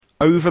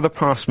over the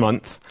past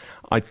month,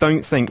 I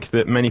don't think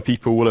that many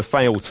people will have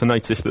failed to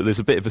notice that there's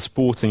a bit of a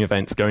sporting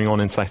event going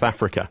on in South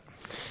Africa.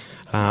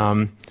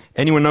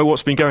 Anyone know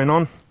what's been going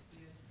on?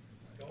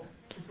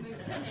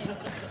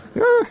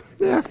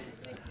 Yeah.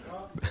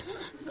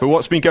 But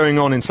what's been going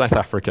on in South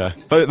Africa?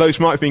 Those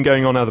might have been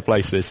going on other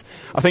places.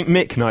 I think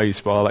Mick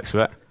knows by the looks of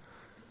it.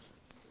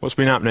 What's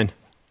been happening?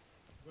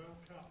 World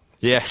Cup.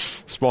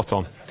 Yes, spot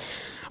on.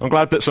 I'm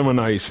glad that someone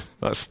knows.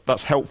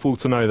 That's helpful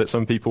to know that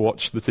some people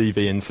watch the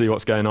TV and see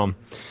what's going on.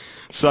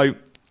 So,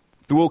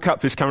 the World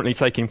Cup is currently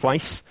taking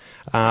place.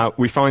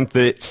 We find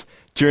that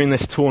during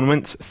this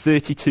tournament,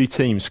 32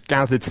 teams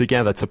gathered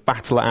together to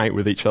battle it out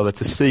with each other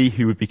to see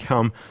who would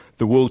become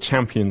the world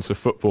champions of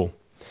football.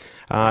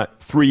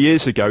 3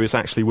 years ago is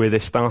actually where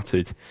this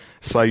started.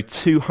 So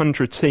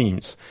 200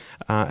 teams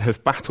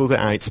have battled it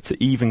out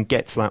to even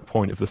get to that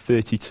point of the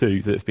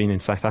 32 that have been in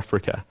South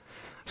Africa.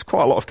 It's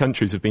quite a lot of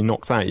countries have been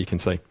knocked out, you can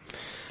see.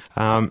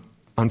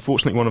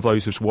 Unfortunately, one of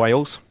those was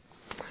Wales.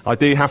 I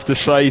do have to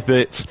say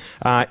that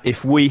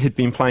if we had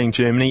been playing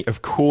Germany,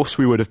 of course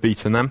we would have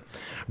beaten them.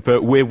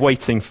 But we're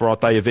waiting for our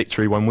day of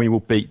victory when we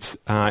will beat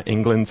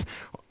England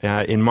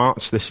in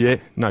March this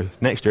year. No,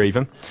 next year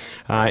even,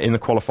 in the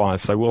qualifiers.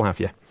 So we'll have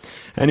you.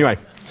 Anyway,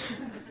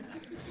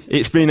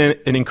 it's been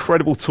an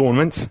incredible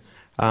tournament.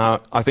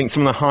 I think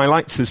some of the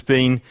highlights has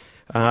been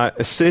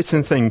a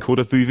certain thing called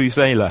a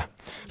vuvuzela.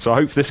 So I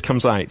hope this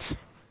comes out.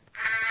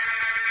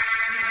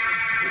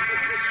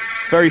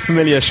 Very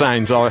familiar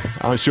sounds,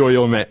 I'm sure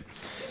you'll admit.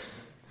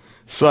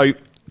 So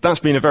that's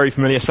been a very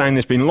familiar sound.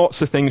 There's been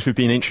lots of things we've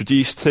been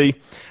introduced to.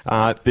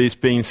 There's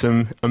been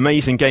some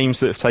amazing games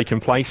that have taken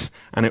place,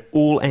 and it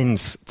all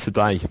ends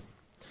today.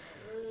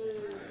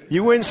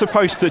 You weren't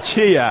supposed to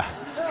cheer.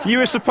 You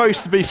were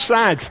supposed to be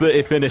sad that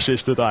it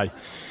finishes today.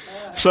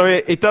 So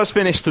it does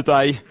finish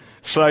today.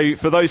 So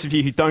for those of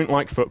you who don't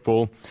like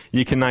football,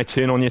 you can now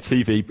turn on your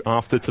TV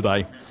after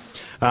today.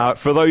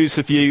 For those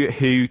of you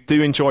who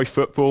do enjoy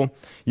football,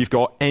 you've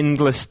got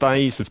endless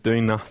days of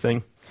doing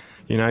nothing.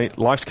 You know,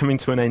 life's coming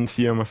to an end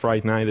for you, I'm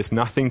afraid, now. There's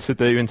nothing to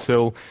do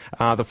until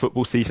the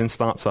football season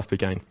starts up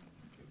again.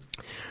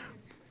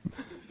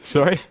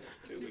 Sorry?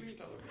 2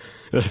 weeks'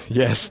 time.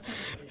 Yes.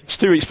 It's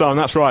 2 weeks' time,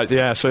 that's right,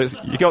 yeah. So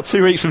you've got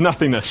 2 weeks of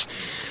nothingness.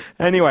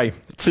 Anyway,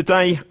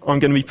 today I'm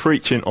going to be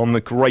preaching on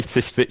the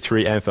greatest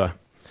victory ever.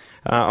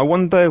 I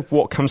wonder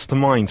what comes to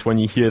mind when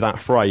you hear that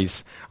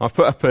phrase. I've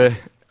put up a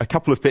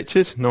couple of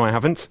pictures. No, I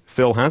haven't.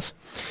 Phil has.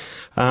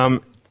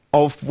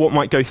 Of what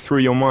might go through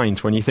your mind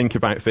when you think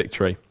about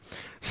victory.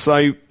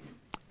 So,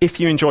 if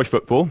you enjoy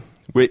football,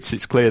 which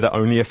it's clear that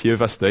only a few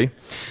of us do,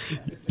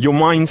 your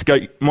minds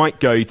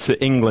might go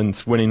to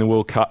England winning the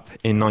World Cup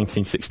in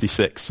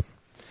 1966.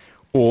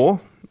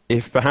 Or,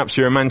 if perhaps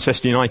you're a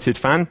Manchester United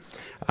fan,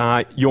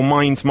 your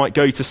mind might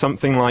go to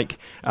something like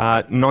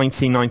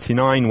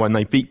 1999 when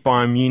they beat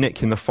Bayern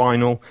Munich in the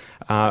final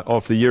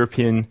of the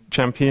European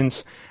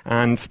Champions,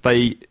 and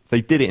they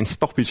did it in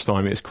stoppage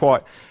time. It was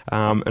quite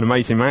an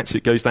amazing match.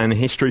 It goes down in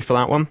history for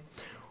that one.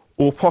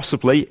 Or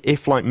possibly,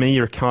 if like me,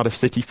 you're a Cardiff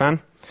City fan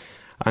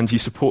and you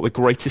support the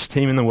greatest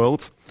team in the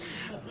world,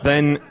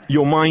 then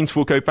your mind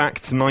will go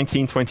back to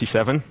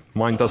 1927.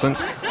 Mine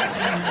doesn't.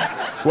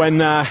 When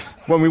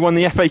we won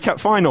the FA Cup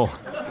final.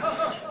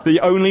 The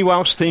only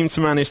Welsh team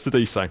to manage to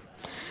do so.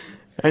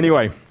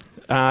 Anyway,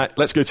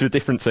 let's go to a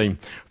different team.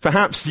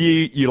 Perhaps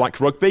you like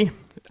rugby,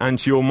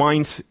 and your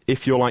mind,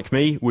 if you're like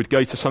me, would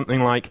go to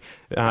something like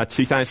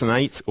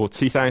 2008 or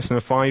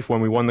 2005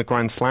 when we won the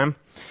Grand Slam.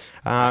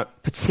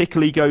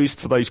 Particularly goes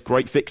to those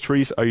great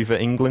victories over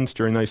England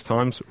during those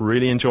times.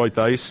 Really enjoyed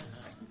those.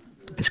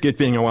 It's good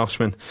being a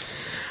Welshman.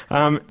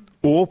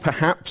 Or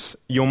perhaps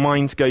your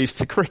mind goes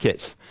to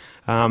cricket.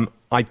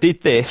 I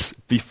did this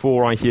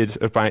before I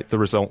heard about the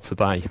result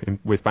today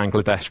with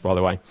Bangladesh, by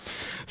the way.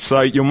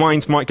 So your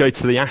mind might go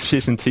to the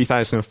Ashes in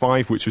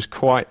 2005, which was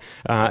quite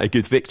a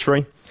good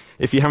victory.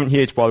 If you haven't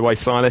heard, by the way,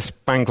 Silas,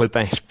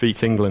 Bangladesh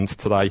beat England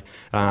today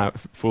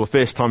for the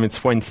first time in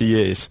 20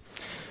 years.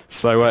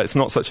 So it's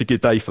not such a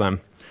good day for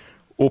them.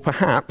 Or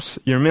perhaps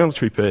you're a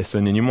military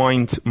person and your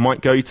mind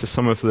might go to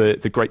some of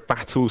the great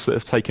battles that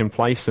have taken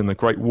place and the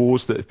great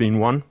wars that have been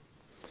won.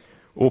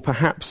 Or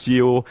perhaps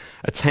you're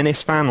a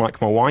tennis fan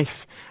like my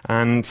wife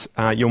and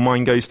your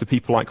mind goes to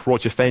people like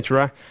Roger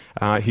Federer,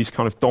 who's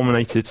kind of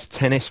dominated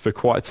tennis for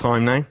quite a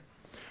time now.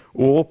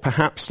 Or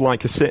perhaps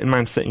like a certain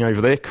man sitting over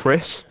there,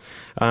 Chris,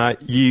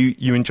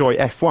 you enjoy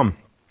F1.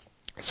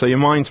 So your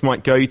minds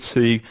might go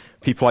to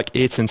people like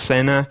Ayrton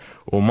Senna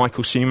or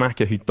Michael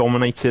Schumacher, who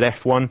dominated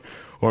F1,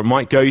 or it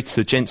might go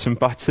to Jenson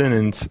Button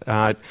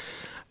and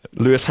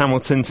Lewis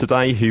Hamilton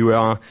today, who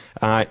are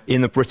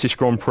in the British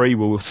Grand Prix.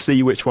 We'll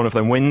see which one of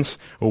them wins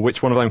or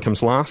which one of them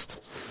comes last.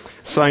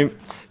 So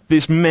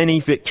there's many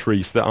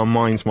victories that our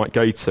minds might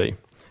go to.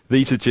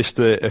 These are just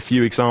a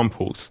few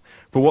examples.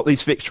 But what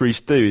these victories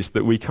do is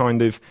that we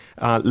kind of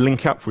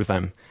link up with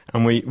them,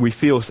 and we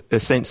feel a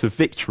sense of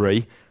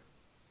victory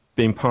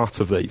being part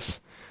of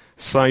these.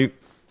 So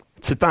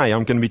today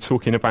I'm going to be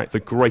talking about the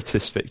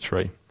greatest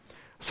victory.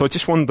 So I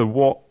just wonder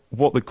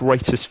what the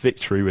greatest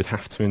victory would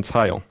have to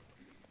entail.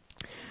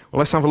 Well,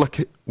 let's have a look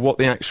at what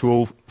the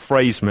actual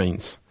phrase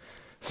means.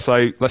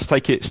 So let's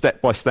take it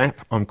step by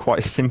step. I'm quite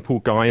a simple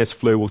guy, as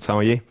Fleur will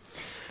tell you.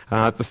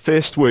 The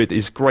first word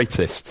is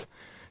greatest.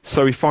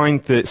 So we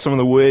find that some of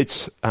the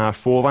words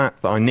for that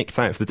I nicked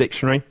out of the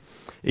dictionary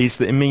is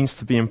that it means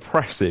to be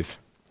impressive,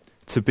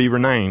 to be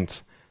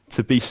renowned,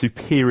 to be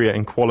superior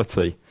in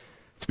quality,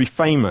 to be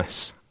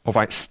famous, of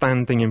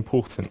outstanding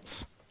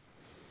importance.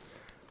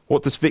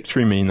 What does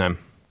victory mean then?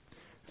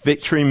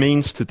 Victory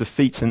means to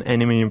defeat an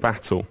enemy in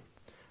battle,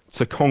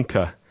 to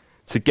conquer,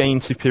 to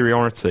gain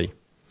superiority.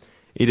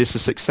 It is a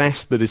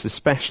success that is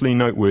especially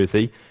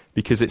noteworthy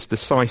because it's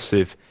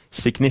decisive,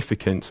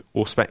 significant,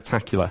 or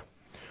spectacular.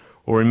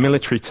 Or in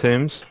military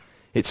terms,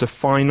 it's a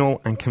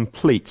final and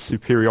complete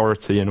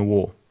superiority in a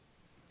war.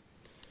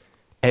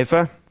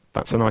 Ever,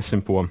 that's a nice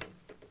simple one.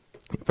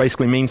 It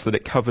basically means that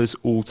it covers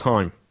all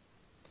time.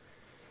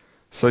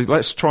 So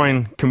let's try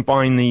and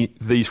combine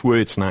these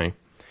words now.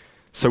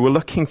 So we're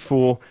looking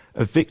for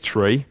a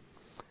victory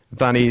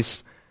that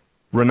is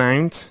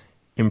renowned,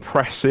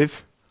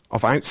 impressive,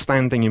 of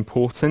outstanding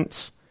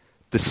importance,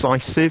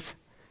 decisive,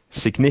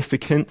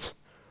 significant,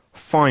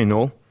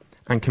 final,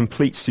 and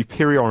complete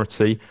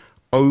superiority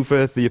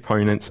over the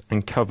opponent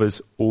and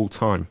covers all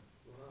time.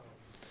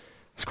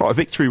 It's quite a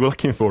victory we're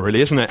looking for,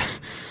 really, isn't it?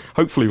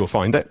 Hopefully we'll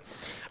find it.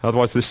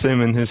 Otherwise this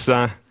sermon has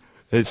got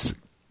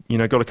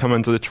to come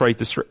under the Trade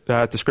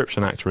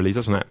Description Act, really,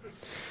 doesn't it?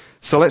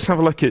 So let's have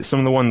a look at some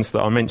of the ones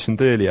that I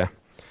mentioned earlier.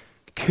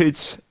 Could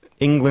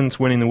England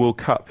winning the World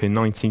Cup in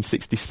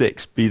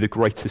 1966 be the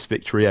greatest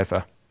victory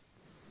ever?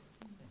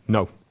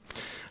 No.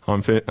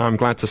 I'm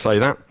glad to say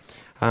that.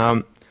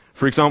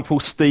 For example,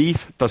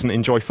 Steve doesn't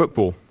enjoy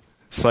football.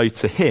 So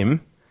to him,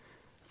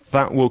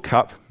 that World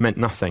Cup meant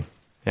nothing.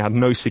 It had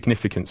no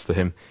significance to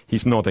him.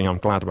 He's nodding. I'm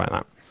glad about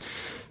that.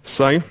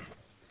 So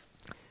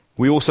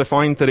we also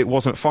find that it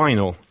wasn't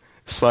final.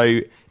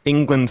 So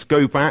England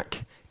go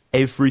back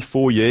every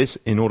 4 years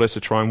in order to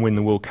try and win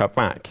the World Cup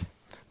back.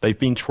 They've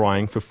been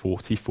trying for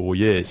 44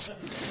 years.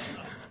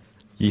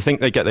 You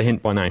think they get the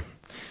hint by now.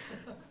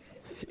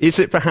 Is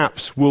it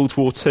perhaps World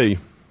War II?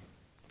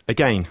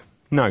 Again,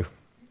 no.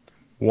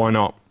 Why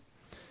not?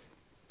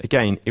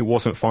 Again, it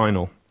wasn't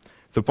final.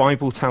 The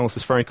Bible tells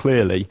us very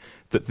clearly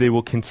that there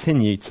will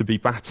continue to be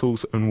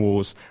battles and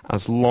wars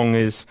as long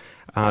as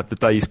the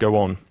days go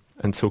on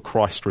until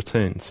Christ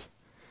returns.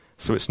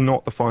 So it's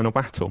not the final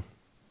battle.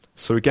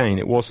 So again,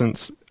 it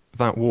wasn't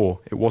that war.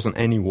 It wasn't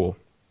any war.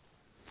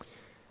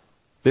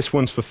 This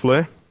one's for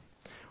Fleur.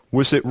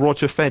 Was it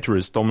Roger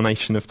Federer's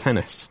domination of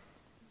tennis?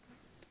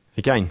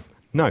 Again,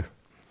 no.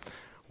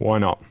 Why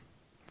not?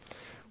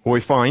 Well,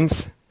 we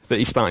find that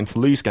he's starting to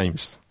lose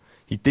games.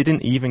 He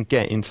didn't even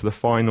get into the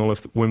final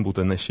of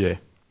Wimbledon this year.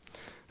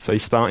 So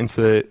he's starting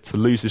to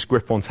lose his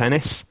grip on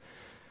tennis.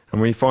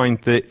 And we find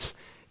that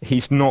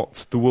he's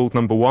not the world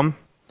number one,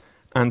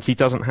 and he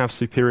doesn't have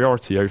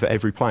superiority over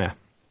every player.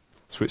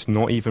 So it's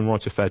not even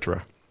Roger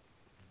Federer.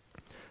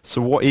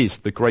 So what is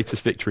the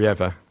greatest victory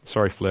ever?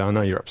 Sorry, Fleur, I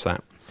know you're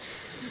upset.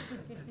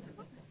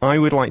 I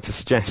would like to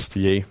suggest to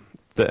you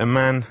that a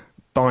man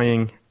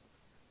dying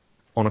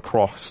on a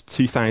cross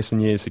 2,000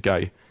 years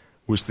ago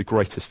was the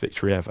greatest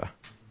victory ever.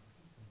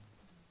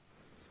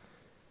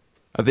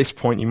 At this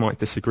point, you might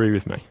disagree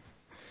with me.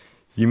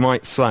 You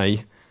might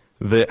say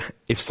that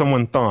if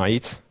someone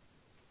died,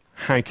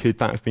 how could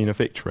that have been a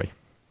victory?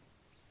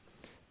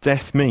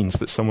 Death means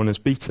that someone has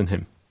beaten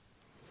him.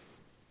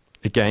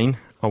 Again,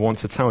 I want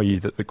to tell you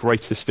that the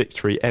greatest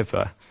victory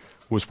ever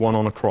was won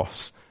on a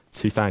cross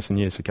 2,000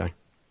 years ago.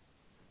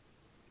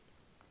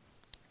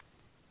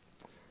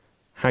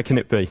 How can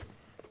it be?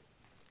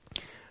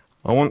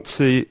 I want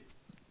to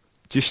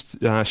just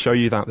show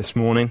you that this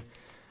morning.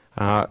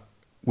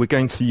 We're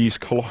going to use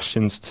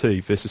Colossians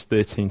 2, verses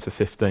 13 to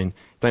 15.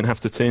 Don't have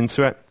to turn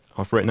to it.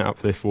 I've written it up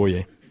there for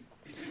you.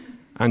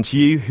 And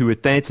you who were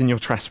dead in your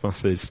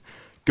trespasses,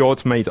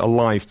 God made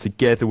alive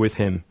together with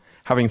him,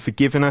 having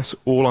forgiven us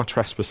all our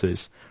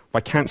trespasses,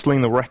 by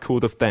cancelling the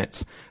record of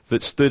debt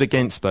that stood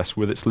against us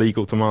with its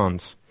legal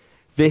demands.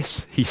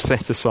 This he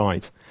set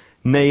aside,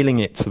 nailing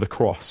it to the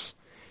cross.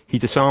 He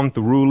disarmed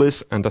the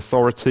rulers and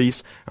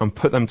authorities and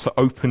put them to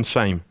open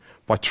shame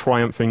by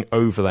triumphing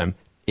over them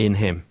in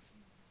him.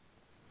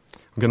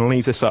 I'm going to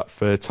leave this up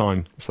for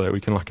time so that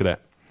we can look at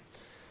it.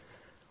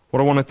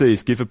 What I want to do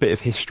is give a bit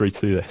of history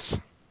to this.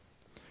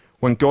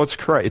 When God's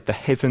created the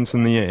heavens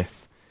and the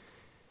earth,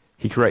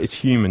 he created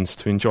humans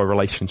to enjoy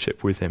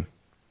relationship with him.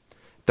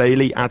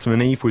 Daily, Adam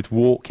and Eve would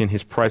walk in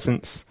his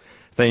presence.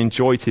 They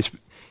enjoyed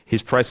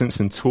his presence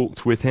and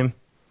talked with him.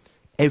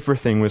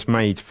 Everything was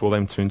made for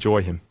them to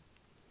enjoy him.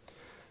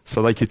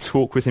 So they could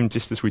talk with him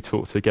just as we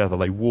talk together.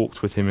 They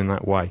walked with him in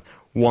that way.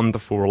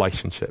 Wonderful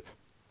relationship.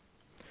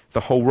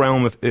 The whole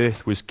realm of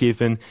earth was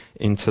given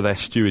into their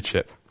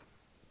stewardship.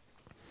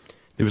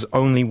 There was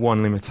only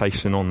one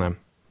limitation on them.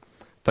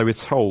 They were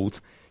told,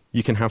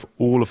 you can have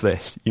all of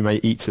this. You may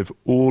eat of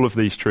all of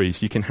these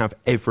trees. You can have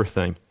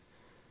everything.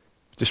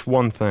 Just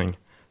one thing.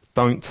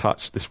 Don't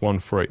touch this one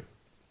fruit.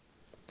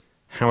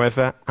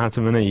 However,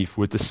 Adam and Eve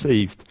were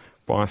deceived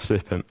by a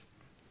serpent.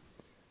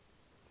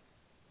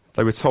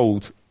 They were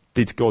told,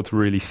 did God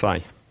really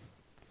say?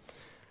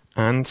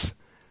 And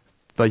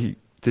they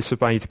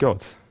disobeyed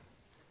God.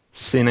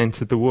 Sin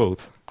entered the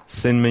world.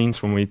 Sin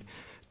means when we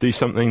do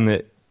something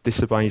that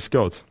disobeys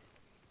God.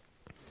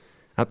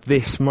 At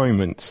this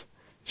moment,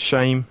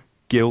 shame,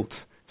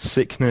 guilt,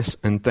 sickness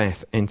and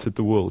death entered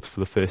the world for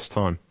the first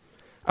time.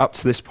 Up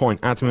to this point,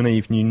 Adam and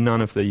Eve knew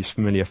none of these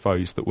familiar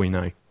foes that we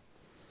know.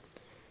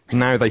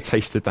 Now they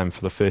tasted them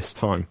for the first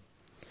time.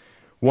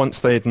 Once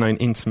they had known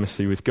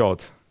intimacy with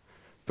God,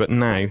 but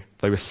now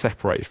they were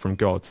separated from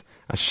God,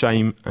 as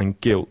shame and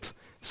guilt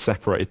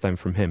separated them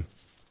from him.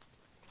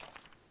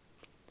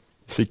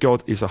 See,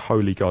 God is a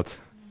holy God.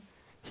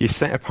 He is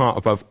set apart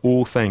above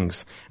all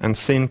things, and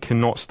sin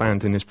cannot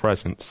stand in his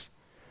presence.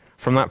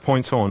 From that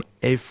point on,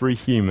 every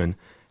human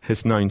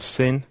has known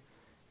sin,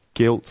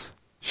 guilt,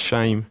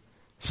 shame,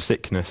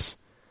 sickness,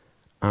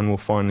 and will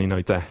finally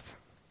know death.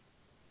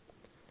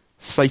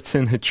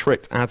 Satan had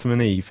tricked Adam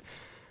and Eve,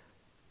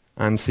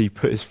 and he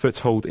put his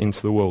foothold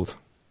into the world.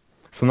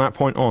 From that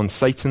point on,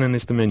 Satan and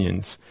his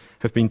dominions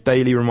have been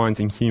daily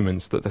reminding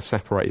humans that they're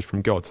separated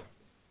from God.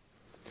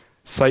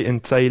 Satan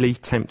daily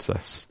tempts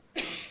us.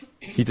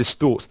 He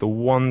distorts the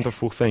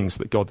wonderful things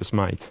that God has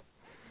made.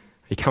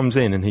 He comes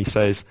in and he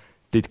says,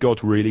 did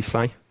God really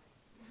say?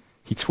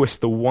 He twists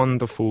the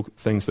wonderful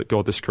things that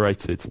God has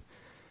created.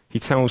 He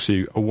tells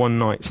you a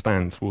one-night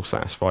stand will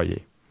satisfy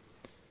you.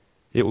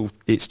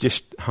 It's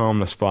just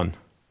harmless fun.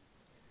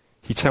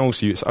 He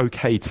tells you it's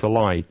okay to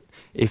lie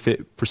if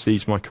it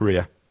precedes my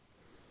career.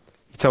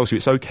 He tells you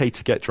it's okay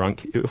to get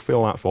drunk, it will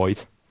fill that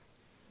void.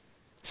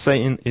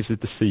 Satan is a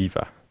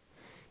deceiver.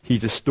 He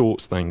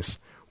distorts things.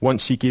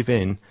 Once you give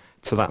in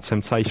to that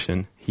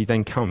temptation, he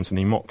then comes and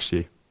he mocks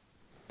you.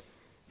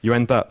 You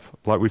end up,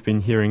 like we've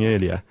been hearing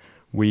earlier,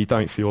 where you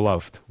don't feel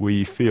loved, where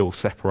you feel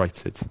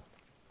separated.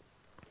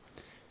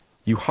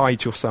 You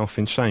hide yourself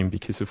in shame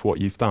because of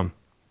what you've done.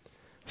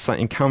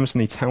 Satan comes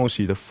and he tells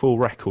you the full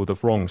record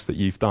of wrongs that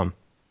you've done.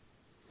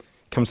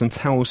 He comes and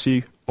tells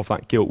you of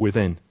that guilt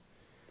within.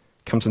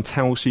 He comes and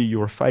tells you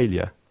you're a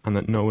failure and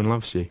that no one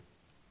loves you.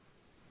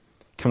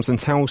 He comes and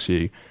tells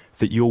you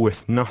that you're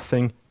worth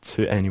nothing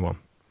to anyone.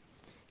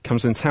 He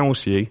comes and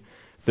tells you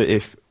that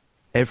if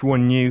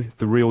everyone knew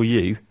the real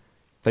you,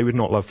 they would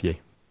not love you.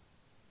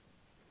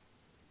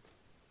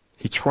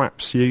 He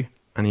traps you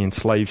and he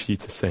enslaves you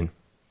to sin.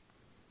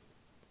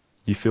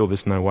 You feel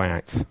there's no way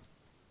out.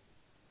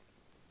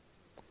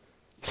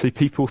 See,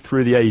 people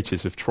through the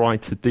ages have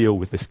tried to deal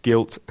with this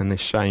guilt and this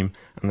shame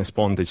and this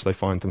bondage they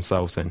find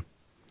themselves in.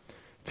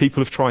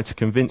 People have tried to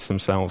convince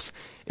themselves,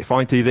 if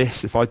I do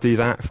this, if I do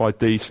that, if I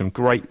do some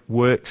great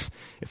works,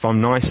 if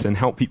I'm nice and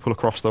help people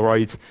across the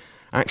road,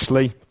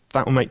 actually,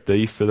 that will make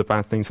do for the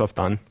bad things I've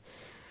done.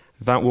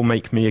 That will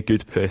make me a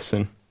good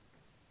person.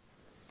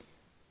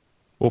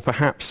 Or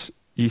perhaps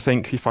you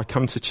think, if I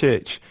come to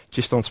church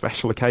just on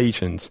special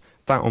occasions,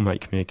 that will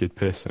make me a good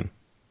person.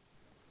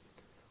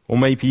 Or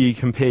maybe you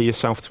compare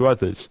yourself to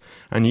others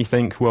and you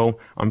think, well,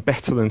 I'm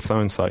better than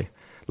so-and-so.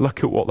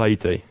 Look at what they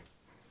do.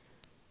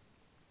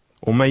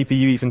 Or maybe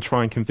you even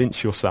try and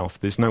convince yourself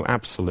there's no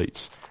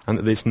absolutes and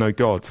that there's no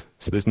God,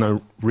 so there's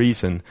no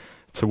reason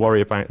to worry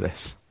about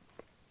this.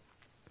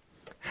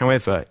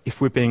 However,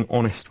 if we're being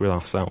honest with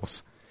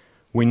ourselves,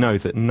 we know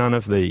that none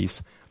of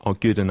these are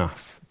good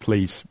enough,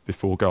 please,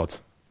 before God.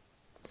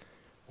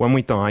 When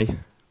we die,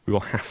 we will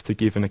have to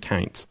give an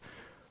account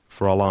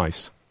for our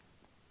lives.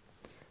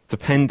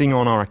 Depending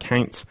on our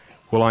account,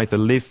 we'll either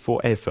live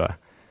forever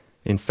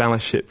in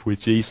fellowship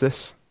with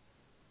Jesus,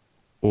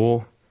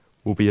 or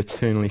we'll be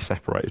eternally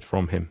separated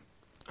from him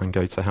and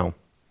go to hell.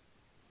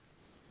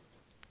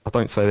 I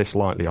don't say this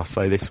lightly, I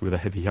say this with a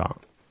heavy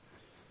heart.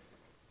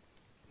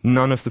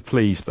 None of the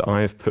pleas that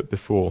I have put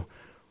before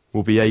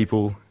will be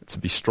able to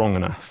be strong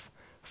enough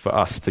for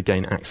us to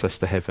gain access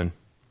to heaven.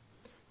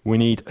 We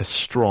need a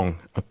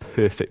strong, a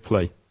perfect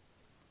plea.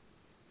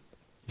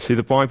 You see,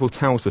 the Bible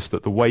tells us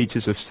that the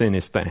wages of sin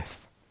is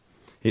death.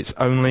 It's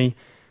only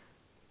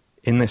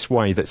in this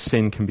way that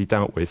sin can be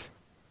dealt with.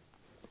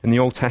 In the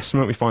Old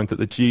Testament, we find that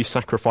the Jews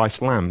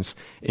sacrificed lambs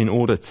in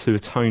order to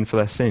atone for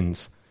their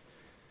sins.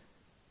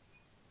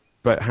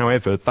 But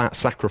however, that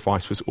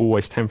sacrifice was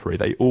always temporary.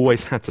 They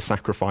always had to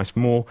sacrifice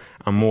more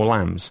and more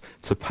lambs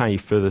to pay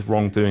for the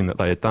wrongdoing that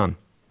they had done.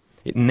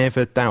 It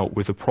never dealt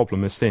with the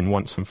problem of sin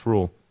once and for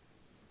all.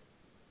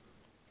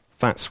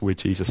 That's where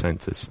Jesus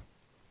enters.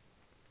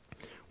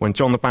 When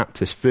John the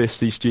Baptist first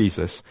sees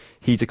Jesus,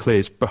 he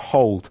declares,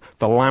 "Behold,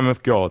 the Lamb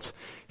of God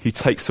who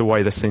takes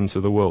away the sins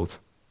of the world."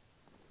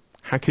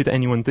 How could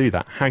anyone do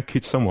that? How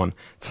could someone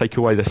take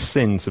away the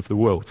sins of the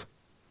world?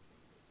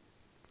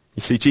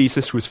 You see,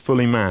 Jesus was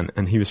fully man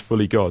and he was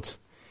fully God.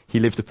 He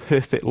lived a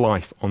perfect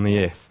life on the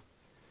earth.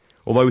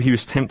 Although he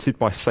was tempted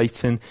by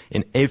Satan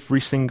in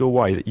every single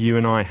way that you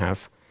and I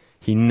have,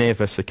 he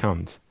never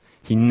succumbed.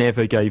 He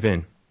never gave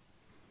in.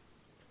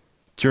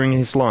 During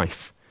his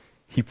life,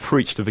 he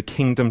preached of a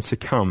kingdom to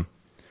come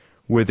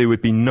where there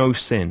would be no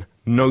sin,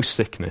 no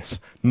sickness,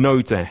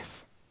 no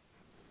death.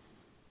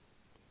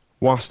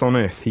 Whilst on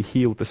earth, he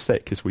healed the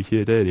sick, as we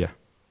heard earlier.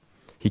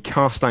 He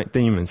cast out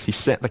demons, he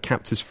set the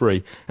captives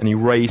free, and he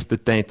raised the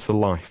dead to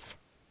life.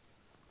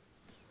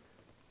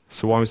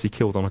 So why was he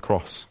killed on a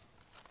cross?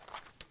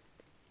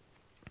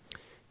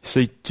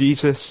 See,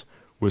 Jesus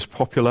was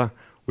popular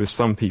with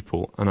some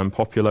people and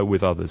unpopular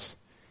with others.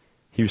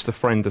 He was the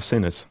friend of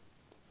sinners.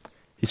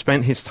 He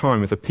spent his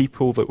time with the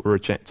people that were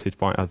rejected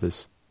by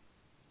others.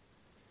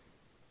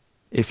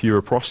 If you were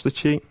a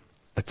prostitute,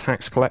 a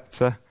tax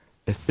collector,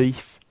 a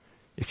thief,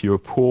 if you were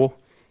poor,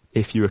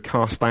 if you were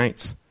cast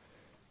out,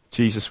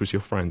 Jesus was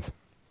your friend.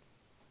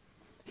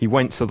 He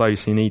went to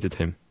those who needed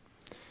him.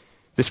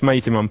 This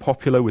made him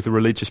unpopular with the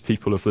religious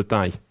people of the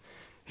day,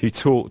 who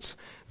taught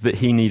that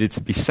he needed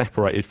to be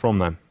separated from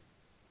them.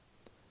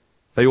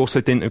 They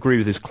also didn't agree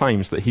with his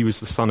claims that he was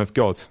the Son of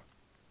God.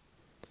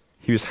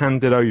 He was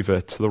handed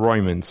over to the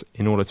Romans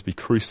in order to be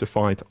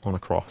crucified on a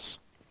cross.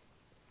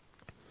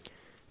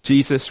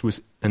 Jesus was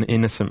an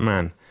innocent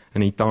man,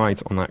 and he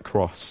died on that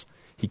cross.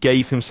 He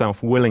gave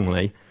himself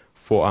willingly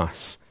for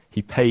us.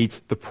 He paid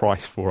the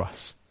price for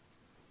us.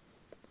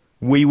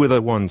 We were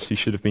the ones who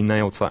should have been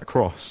nailed to that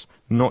cross,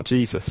 not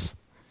Jesus.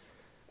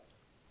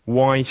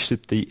 Why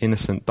should the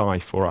innocent die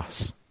for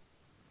us?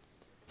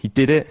 He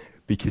did it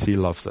because he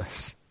loves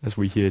us, as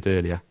we heard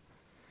earlier.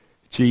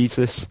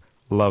 Jesus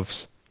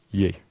loves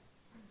you.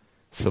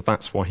 So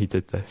that's why he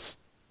did this.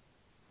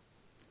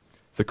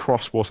 The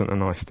cross wasn't a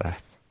nice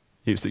death.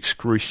 It was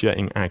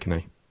excruciating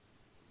agony.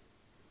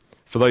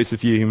 For those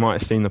of you who might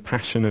have seen The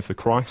Passion of the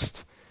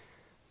Christ,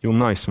 you'll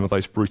know some of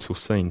those brutal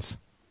scenes.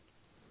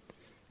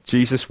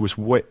 Jesus was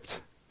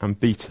whipped and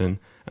beaten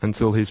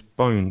until his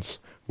bones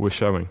were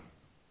showing.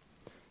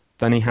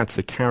 Then he had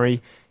to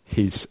carry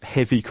his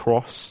heavy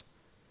cross.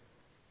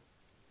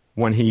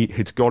 When he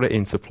had got it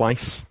into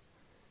place,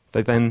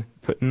 they then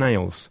put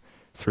nails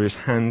through his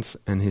hands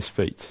and his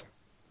feet.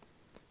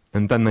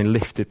 And then they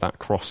lifted that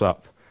cross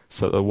up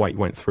so that the weight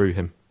went through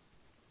him.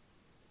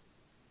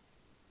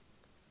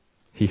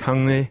 He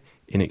hung there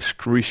in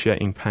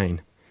excruciating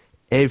pain.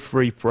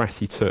 Every breath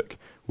he took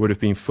would have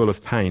been full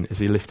of pain as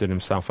he lifted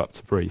himself up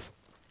to breathe.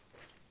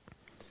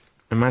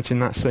 Imagine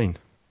that scene.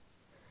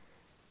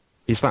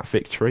 Is that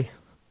victory?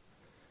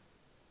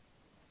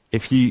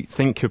 If you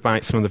think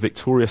about some of the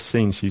victorious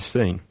scenes you've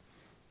seen,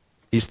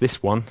 is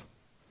this one?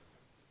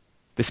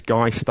 This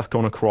guy stuck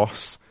on a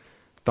cross,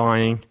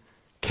 dying,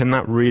 can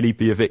that really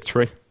be a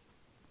victory?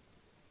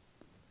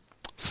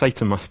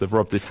 Satan must have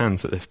rubbed his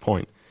hands at this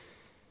point.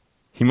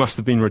 He must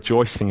have been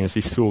rejoicing as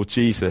he saw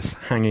Jesus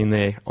hanging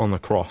there on the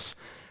cross,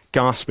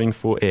 gasping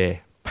for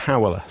air,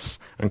 powerless,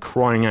 and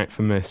crying out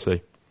for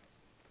mercy.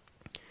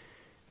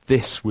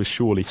 This was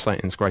surely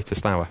Satan's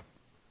greatest hour.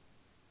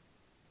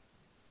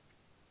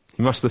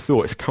 He must have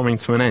thought it's coming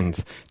to an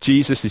end.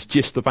 Jesus is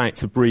just about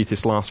to breathe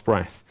his last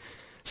breath.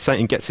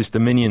 Satan gets his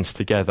dominions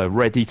together,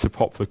 ready to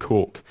pop the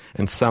cork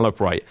and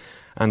celebrate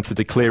and to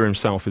declare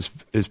himself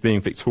as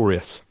being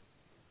victorious.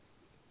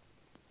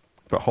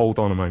 But hold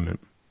on a moment.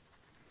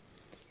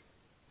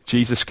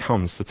 Jesus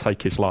comes to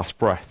take his last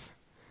breath.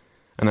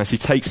 And as he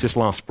takes his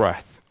last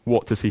breath,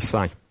 what does he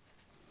say?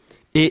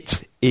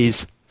 It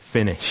is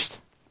finished.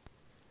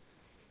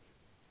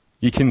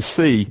 You can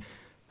see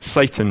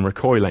Satan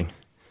recoiling.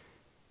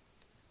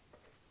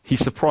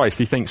 He's surprised.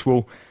 He thinks,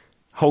 well,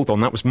 hold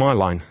on, that was my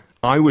line.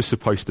 I was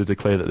supposed to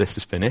declare that this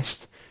is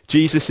finished.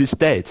 Jesus is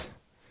dead.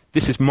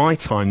 This is my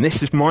time.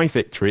 This is my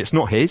victory. It's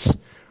not his.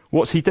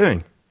 What's he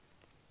doing?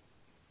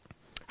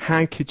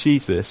 How could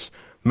Jesus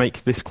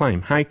make this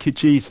claim? How could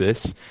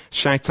Jesus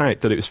shout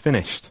out that it was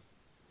finished?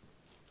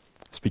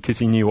 It's because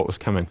he knew what was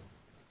coming.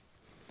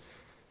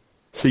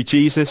 See,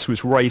 Jesus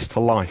was raised to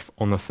life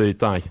on the third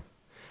day.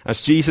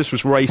 As Jesus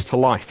was raised to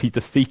life, he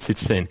defeated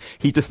sin.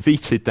 He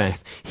defeated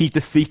death. He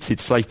defeated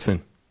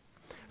Satan.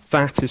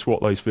 That is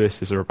what those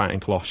verses are about in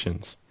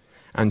Colossians.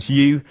 And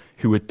you,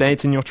 who were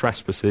dead in your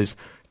trespasses,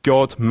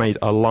 God made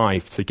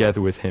alive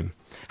together with him,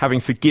 having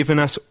forgiven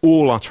us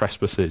all our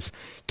trespasses,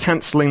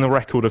 cancelling the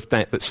record of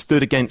debt that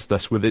stood against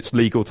us with its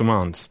legal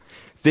demands.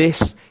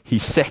 This he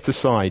set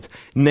aside,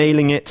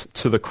 nailing it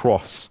to the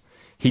cross.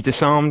 He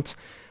disarmed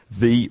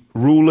the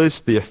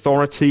rulers, the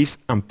authorities,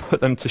 and put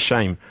them to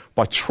shame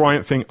by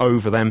triumphing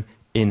over them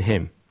in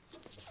him.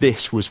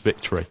 This was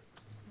victory.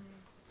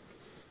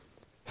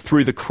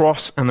 Through the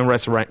cross and the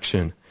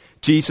resurrection,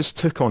 Jesus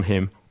took on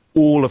him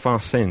all of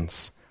our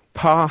sins,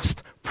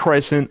 past,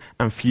 present,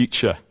 and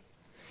future.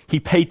 He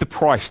paid the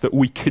price that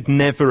we could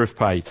never have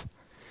paid.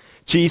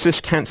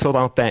 Jesus cancelled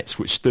our debts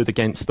which stood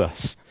against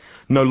us.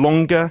 No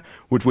longer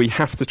would we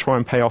have to try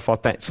and pay off our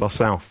debts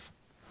ourselves.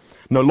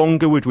 No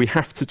longer would we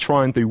have to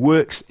try and do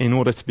works in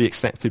order to be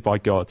accepted by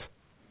God.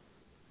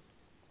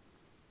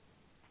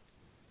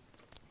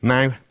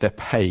 Now they're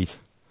paid.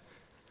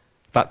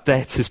 That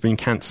debt has been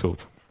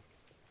cancelled.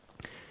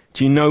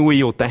 Do you know where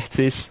your debt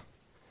is?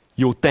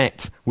 Your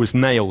debt was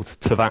nailed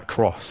to that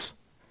cross.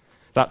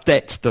 That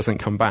debt doesn't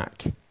come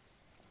back.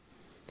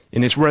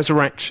 In his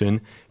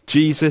resurrection,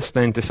 Jesus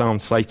then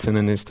disarmed Satan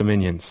and his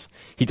dominions.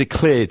 He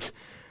declared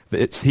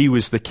that he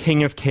was the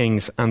King of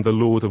Kings and the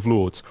Lord of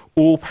Lords.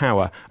 All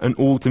power and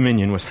all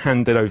dominion was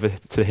handed over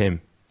to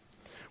him.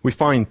 We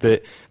find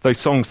that those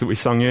songs that we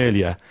sung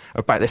earlier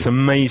about this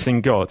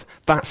amazing God,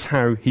 that's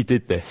how he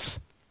did this.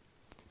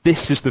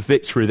 This is the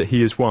victory that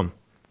he has won.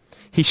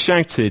 He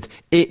shouted,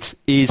 "It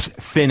is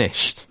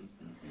finished."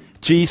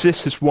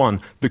 Jesus has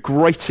won the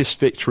greatest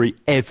victory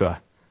ever.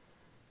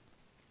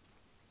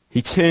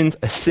 He turned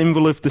a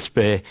symbol of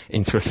despair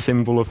into a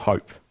symbol of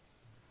hope.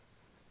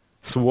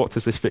 So what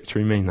does this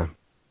victory mean then?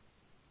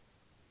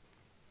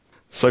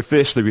 So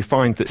firstly, we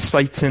find that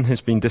Satan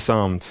has been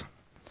disarmed.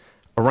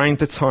 Around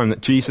the time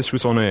that Jesus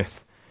was on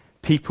earth,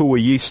 people were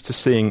used to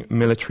seeing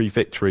military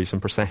victories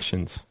and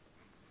processions.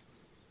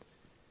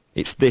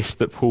 It's this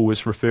that Paul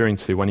was referring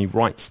to when he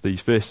writes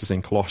these verses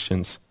in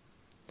Colossians.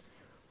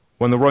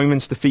 When the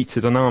Romans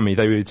defeated an army,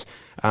 they would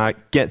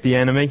get the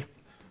enemy,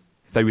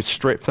 they would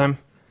strip them,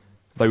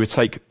 they would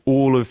take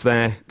all of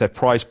their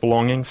prized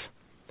belongings,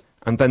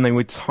 and then they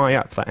would tie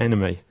up that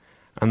enemy,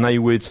 and they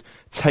would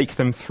take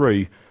them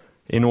through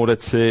in order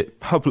to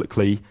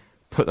publicly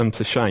put them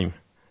to shame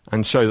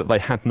and show that they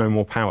had no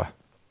more power.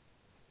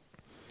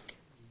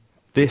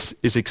 This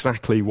is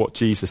exactly what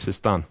Jesus has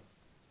done.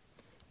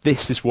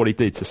 This is what he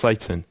did to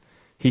Satan.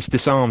 He's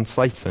disarmed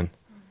Satan.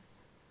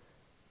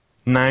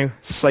 Now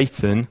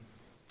Satan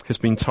has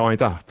been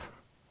tied up.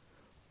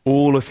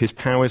 All of his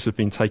powers have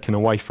been taken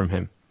away from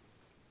him.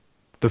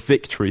 The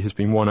victory has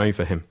been won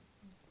over him.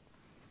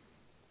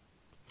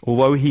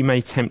 Although he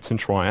may tempt and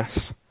try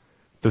us,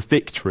 the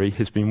victory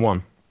has been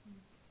won.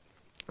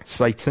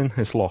 Satan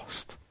has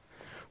lost.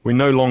 We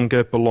no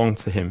longer belong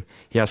to him.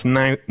 He has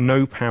now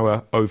no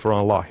power over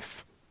our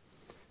life.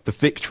 The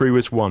victory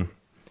was won.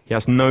 He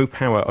has no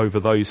power over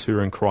those who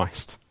are in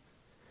Christ.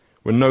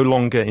 We're no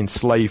longer in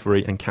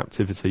slavery and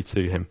captivity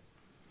to him.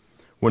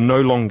 We're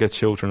no longer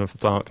children of the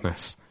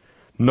darkness,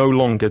 no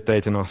longer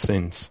dead in our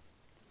sins.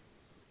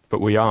 But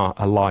we are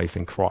alive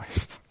in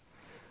Christ.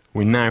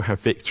 We now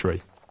have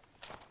victory.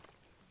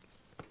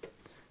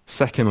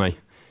 Secondly,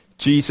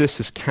 Jesus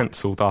has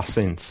cancelled our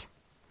sins.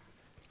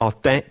 Our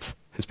debt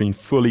has been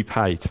fully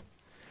paid.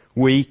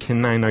 We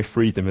can now know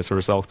freedom as a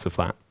result of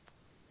that.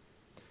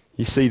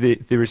 You see,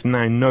 there is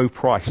now no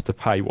price to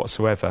pay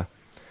whatsoever.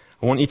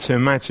 I want you to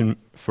imagine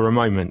for a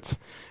moment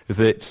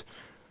that,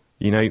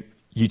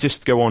 you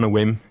just go on a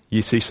whim,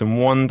 you see some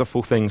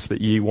wonderful things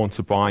that you want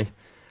to buy,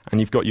 and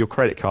you've got your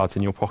credit cards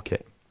in your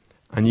pocket,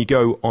 and you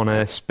go on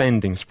a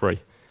spending spree,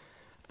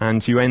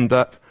 and you end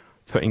up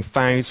putting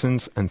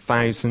thousands and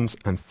thousands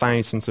and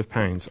thousands of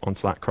pounds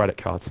onto that credit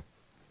card.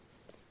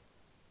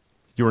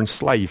 You're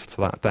enslaved to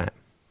that debt.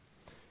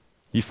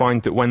 You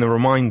find that when the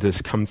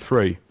reminders come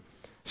through,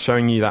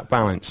 showing you that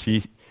balance,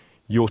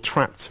 you're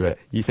trapped to it.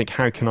 You think,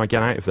 how can I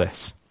get out of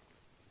this?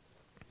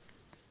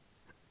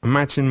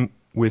 Imagine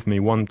with me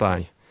one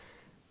day,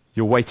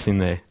 you're waiting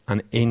there,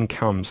 and in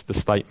comes the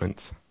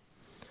statement.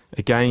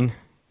 Again,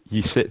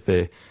 you sit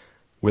there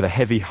with a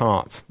heavy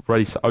heart,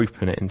 ready to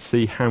open it and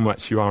see how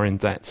much you are in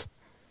debt.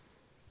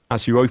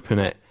 As you open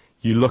it,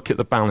 you look at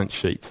the balance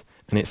sheet,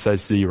 and it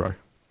says 0.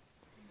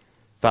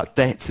 That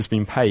debt has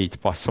been paid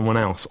by someone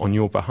else on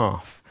your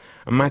behalf.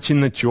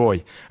 Imagine the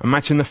joy.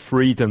 Imagine the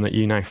freedom that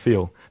you now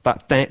feel.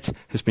 That debt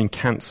has been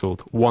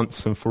cancelled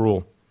once and for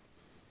all.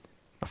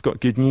 I've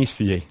got good news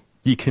for you.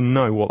 You can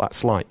know what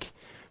that's like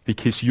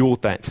because your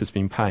debt has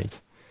been paid.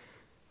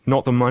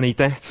 Not the money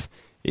debt,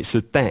 it's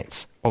the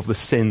debt of the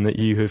sin that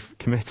you have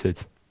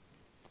committed.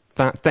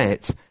 That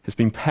debt has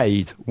been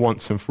paid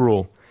once and for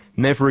all.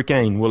 Never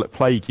again will it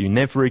plague you.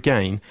 Never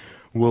again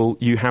will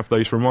you have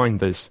those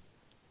reminders.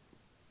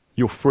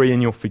 You're free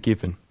and you're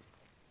forgiven.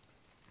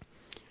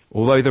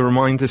 Although the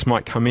reminders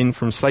might come in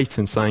from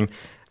Satan saying,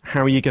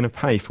 how are you going to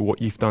pay for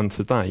what you've done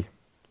today?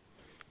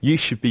 You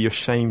should be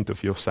ashamed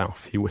of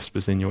yourself, he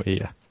whispers in your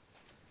ear.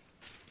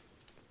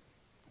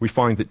 We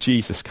find that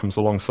Jesus comes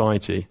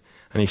alongside you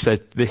and he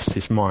said, this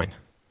is mine.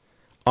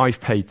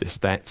 I've paid this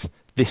debt.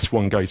 This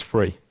one goes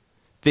free.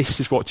 This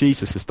is what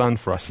Jesus has done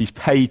for us. He's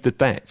paid the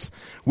debt.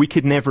 We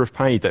could never have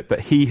paid it,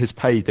 but he has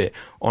paid it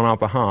on our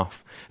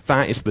behalf.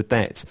 That is the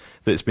debt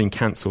that's been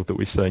cancelled that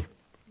we see.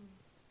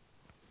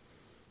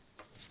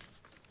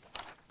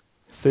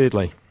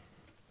 Thirdly,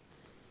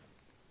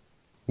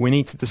 we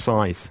need to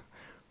decide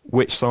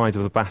which side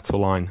of the battle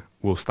line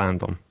we'll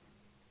stand on.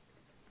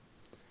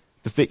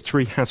 The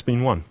victory has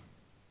been won,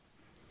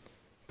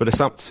 but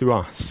it's up to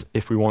us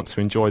if we want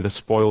to enjoy the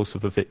spoils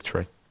of the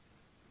victory.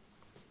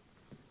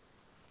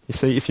 You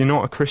see, if you're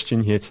not a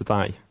Christian here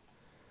today,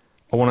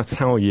 I want to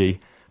tell you,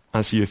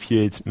 as you have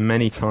heard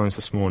many times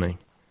this morning,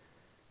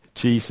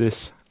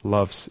 Jesus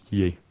loves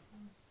you.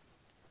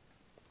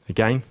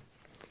 Again,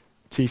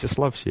 Jesus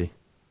loves you.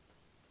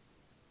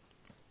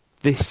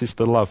 This is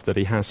the love that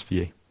he has for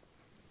you.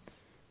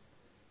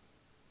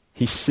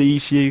 He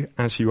sees you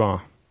as you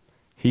are.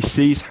 He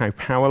sees how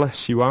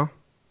powerless you are.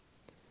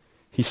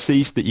 He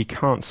sees that you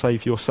can't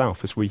save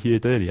yourself, as we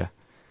heard earlier.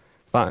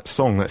 That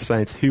song that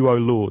said, who, O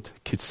Lord,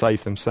 could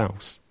save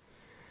themselves?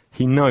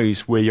 He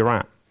knows where you're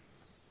at.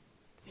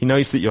 He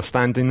knows that you're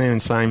standing there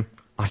and saying,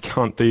 I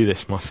can't do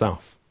this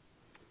myself.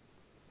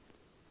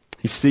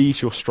 He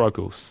sees your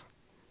struggles.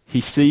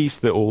 He sees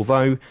that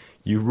although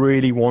you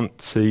really want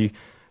to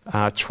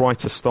try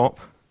to stop,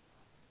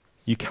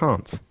 you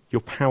can't.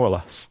 You're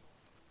powerless.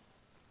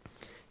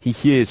 He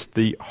hears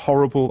the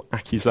horrible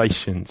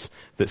accusations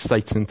that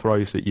Satan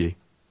throws at you.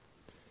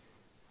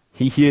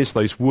 He hears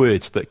those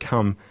words that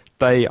come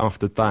day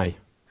after day.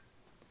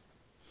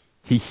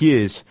 He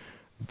hears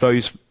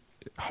those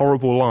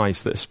horrible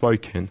lies that are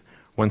spoken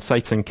when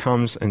Satan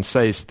comes and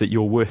says that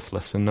you're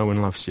worthless and no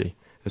one loves you,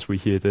 as we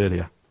heard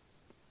earlier.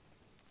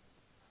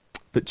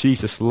 But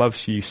Jesus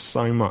loves you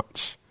so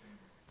much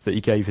that he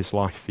gave his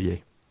life for you.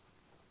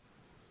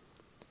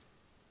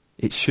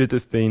 It should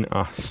have been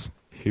us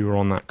who were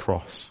on that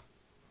cross,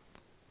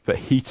 but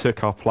he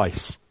took our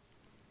place.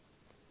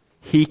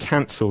 He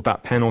cancelled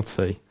that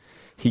penalty.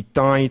 He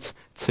died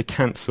to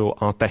cancel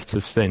our debt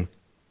of sin.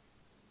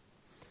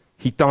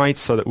 He died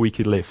so that we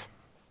could live.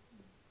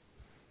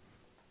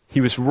 He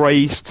was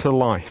raised to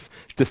life,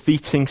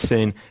 defeating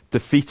sin,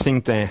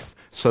 defeating death,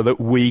 so that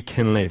we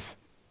can live.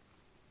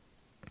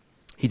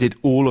 He did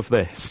all of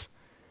this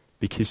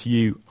because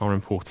you are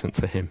important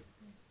to him.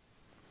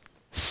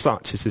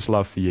 Such is his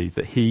love for you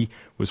that he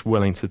was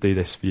willing to do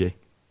this for you.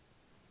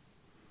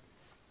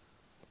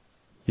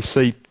 You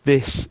see,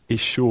 this is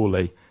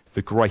surely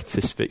the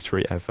greatest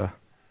victory ever.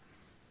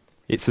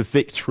 It's a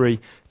victory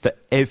that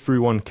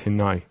everyone can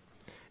know.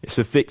 It's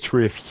a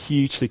victory of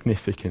huge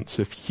significance,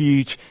 of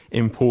huge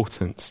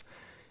importance,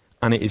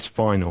 and it is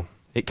final.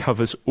 It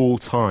covers all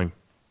time.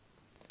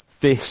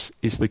 This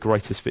is the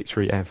greatest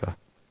victory ever.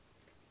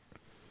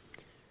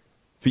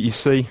 But you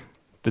see,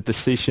 the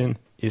decision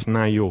is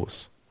now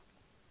yours.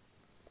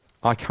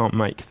 I can't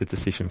make the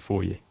decision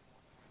for you.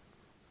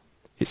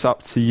 It's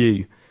up to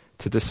you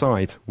to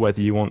decide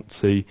whether you want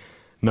to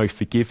know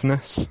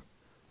forgiveness,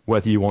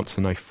 whether you want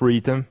to know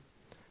freedom,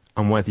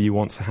 and whether you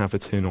want to have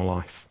eternal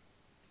life.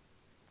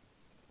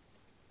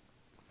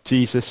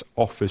 Jesus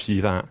offers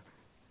you that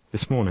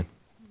this morning.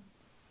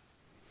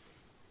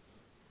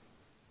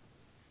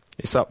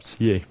 It's up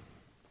to you.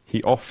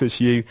 He offers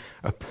you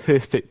a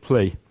perfect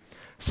plea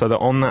so that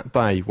on that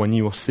day when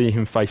you will see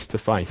him face to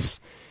face,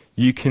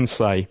 you can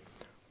say,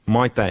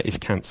 my debt is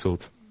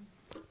cancelled.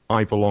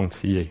 I belong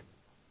to you.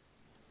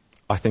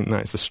 I think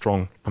that is a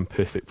strong and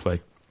perfect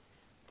plea.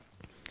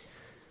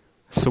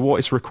 So what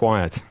is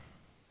required?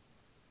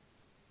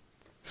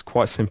 It's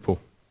quite simple.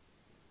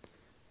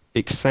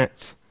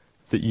 Accept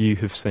that you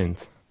have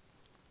sinned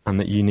and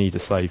that you need a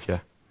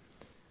saviour.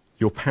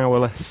 You're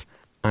powerless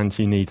and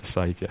you need a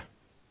saviour.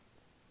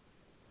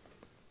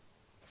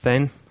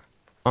 Then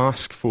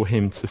ask for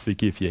him to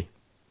forgive you.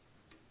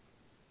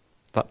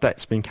 That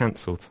debt's been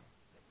cancelled.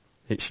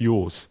 It's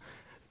yours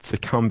to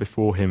come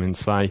before him and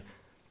say,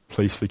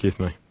 please forgive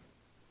me.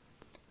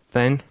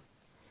 Then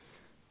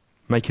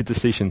make a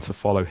decision to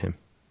follow him.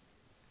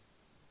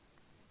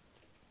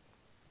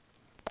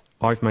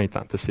 I've made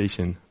that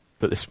decision,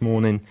 but this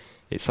morning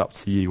it's up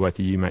to you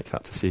whether you make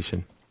that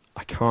decision.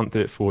 I can't do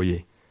it for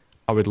you.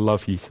 I would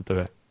love you to do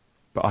it,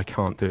 but I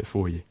can't do it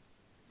for you.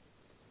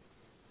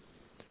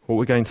 What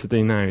we're going to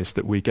do now is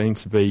that we're going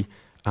to be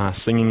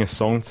singing a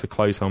song to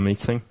close our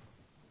meeting.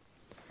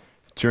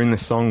 During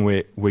this song,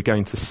 we're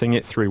going to sing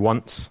it through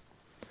once,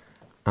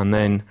 and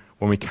then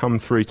when we come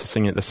through to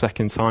sing it the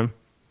second time,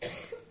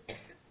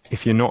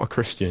 if you're not a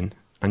Christian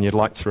and you'd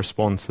like to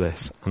respond to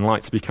this and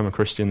like to become a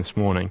Christian this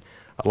morning,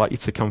 I'd like you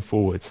to come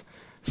forward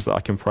so that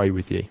I can pray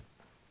with you.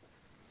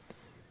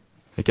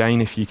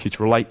 Again, if you could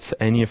relate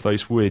to any of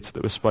those words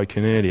that were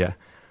spoken earlier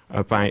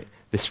about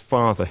this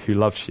Father who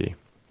loves you,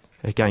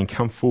 again,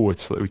 come forward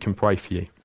so that we can pray for you.